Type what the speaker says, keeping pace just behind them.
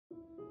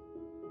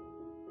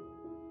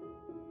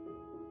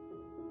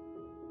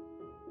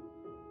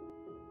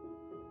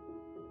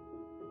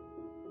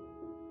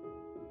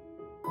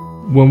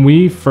When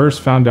we first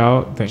found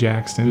out that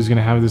Jaxton was going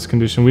to have this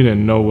condition, we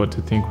didn't know what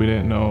to think. We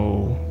didn't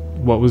know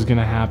what was going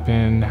to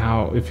happen,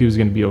 if he was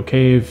going to be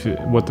okay,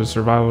 what the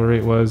survival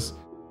rate was.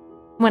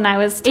 When I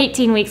was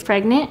 18 weeks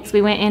pregnant,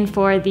 we went in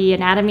for the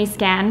anatomy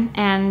scan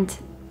and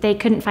they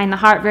couldn't find the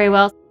heart very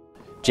well.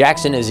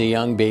 Jaxton is a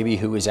young baby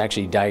who was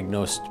actually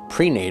diagnosed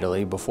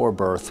prenatally before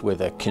birth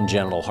with a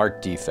congenital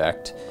heart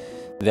defect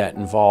that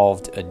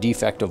involved a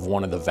defect of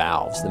one of the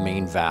valves, the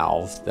main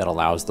valve that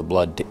allows the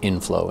blood to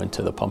inflow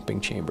into the pumping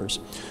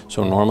chambers.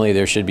 So normally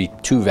there should be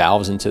 2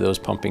 valves into those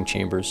pumping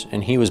chambers,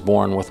 and he was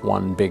born with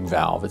one big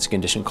valve. It's a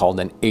condition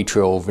called an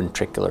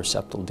atrioventricular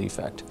septal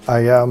defect.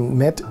 I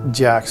met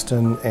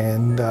Jaxton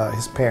and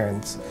his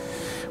parents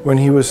when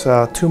he was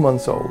 2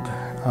 months old.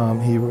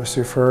 He was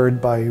referred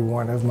by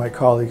one of my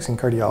colleagues in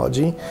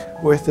cardiology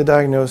with the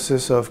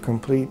diagnosis of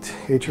complete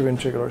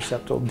atrioventricular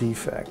septal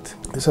defect.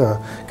 It's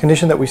a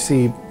condition that we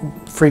see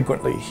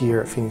frequently here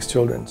at Phoenix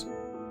Children's.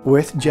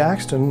 With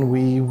Jaxton,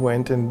 we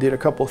went and did a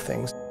couple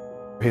things.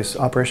 His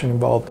operation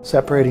involved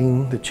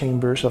separating the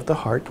chambers of the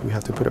heart. We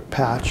had to put a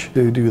patch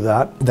to do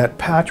that. That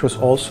patch was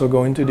also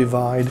going to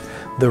divide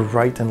the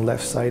right and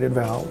left-sided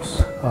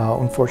valves.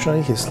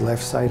 Unfortunately, his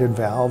left-sided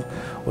valve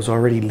was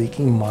already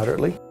leaking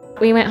moderately.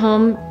 We went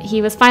home.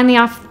 He was finally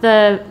off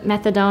the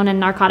methadone and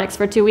narcotics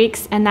for 2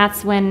 weeks, and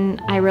that's when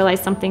I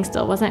realized something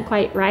still wasn't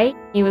quite right.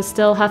 He was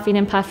still huffing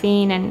and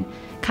puffing and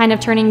kind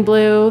of turning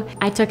blue.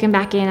 I took him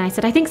back in. I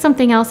said, I think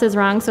something else is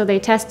wrong. So they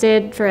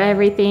tested for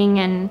everything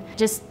and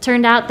just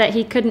turned out that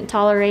he couldn't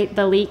tolerate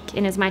the leak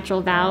in his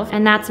mitral valve.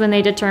 And that's when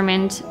they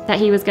determined that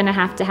he was going to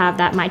have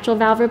that mitral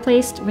valve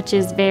replaced, which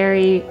is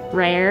very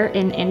rare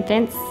in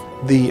infants.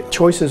 The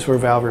choices for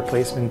valve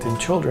replacement in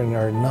children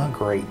are not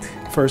great.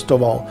 First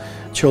of all,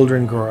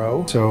 children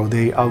grow, so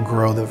they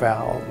outgrow the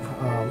valve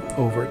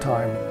over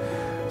time.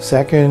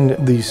 Second,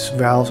 these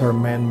valves are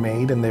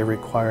man-made and they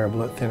require a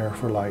blood thinner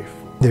for life.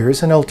 There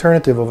is an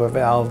alternative of a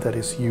valve that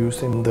is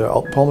used in the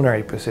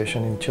pulmonary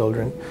position in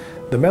children,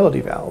 the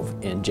melody valve.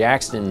 In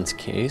Jaxton's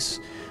case,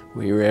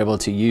 we were able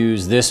to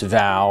use this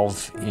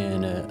valve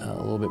in a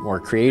little bit more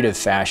creative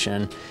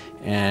fashion,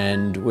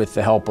 and with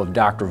the help of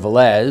Dr.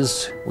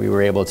 Velez, we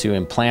were able to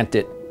implant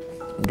it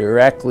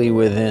directly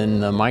within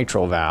the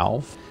mitral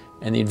valve.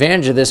 And the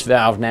advantage of this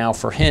valve now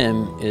for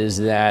him is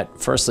that,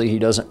 firstly, he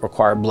doesn't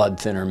require blood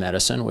thinner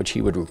medicine, which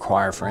he would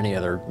require for any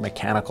other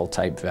mechanical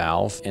type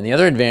valve. And the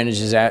other advantage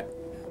is that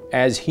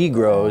as he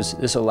grows,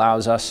 this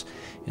allows us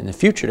in the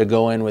future to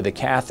go in with a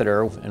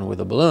catheter, and with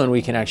a balloon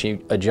we can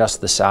actually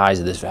adjust the size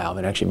of this valve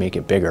and actually make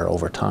it bigger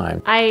over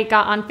time. I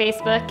got on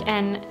Facebook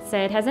and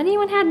said, has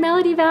anyone had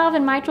melody valve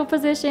in mitral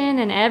position?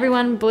 And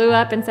everyone blew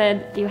up and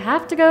said, you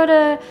have to go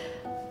to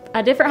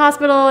a different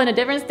hospital in a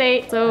different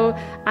state. So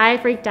I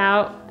freaked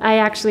out. I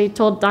actually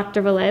told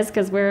Dr. Velez,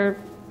 because we're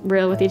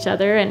real with each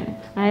other, and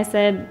I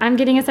said, I'm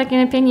getting a second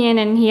opinion,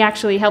 and he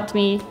actually helped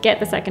me get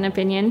the second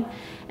opinion.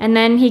 And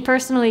then he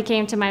personally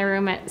came to my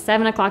room at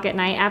 7 o'clock at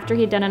night after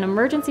he'd done an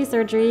emergency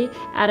surgery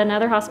at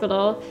another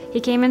hospital. He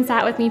came and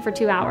sat with me for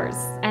 2 hours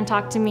and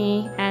talked to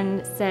me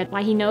and said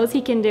why he knows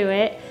he can do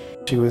it.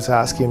 She was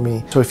asking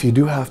me, so if you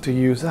do have to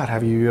use that,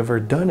 have you ever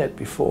done it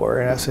before?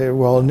 And I said,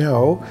 well,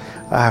 no,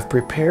 I have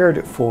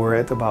prepared for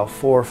it about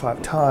 4 or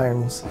 5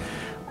 times,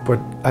 but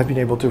I've been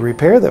able to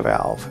repair the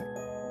valve.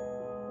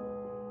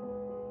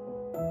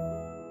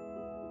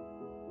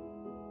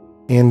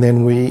 And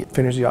then we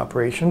finished the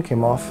operation,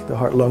 came off the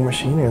heart-lung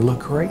machine, and it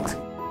looked great.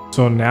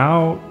 So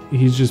now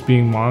he's just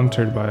being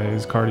monitored by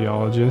his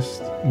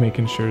cardiologist,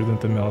 making sure that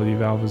the melody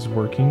valve is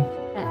working.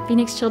 At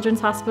Phoenix Children's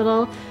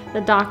Hospital,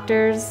 the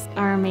doctors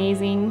are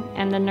amazing,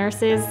 and the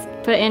nurses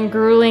put in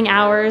grueling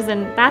hours,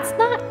 and that's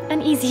not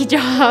an easy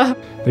job.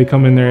 They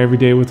come in there every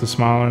day with a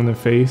smile on their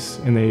face,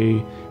 and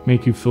they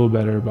make you feel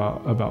better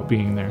about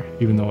being there,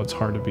 even though it's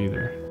hard to be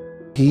there.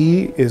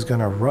 He is going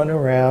to run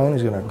around,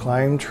 he's going to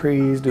climb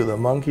trees, do the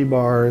monkey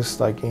bars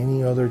like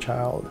any other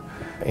child,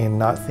 and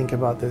not think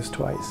about this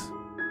twice.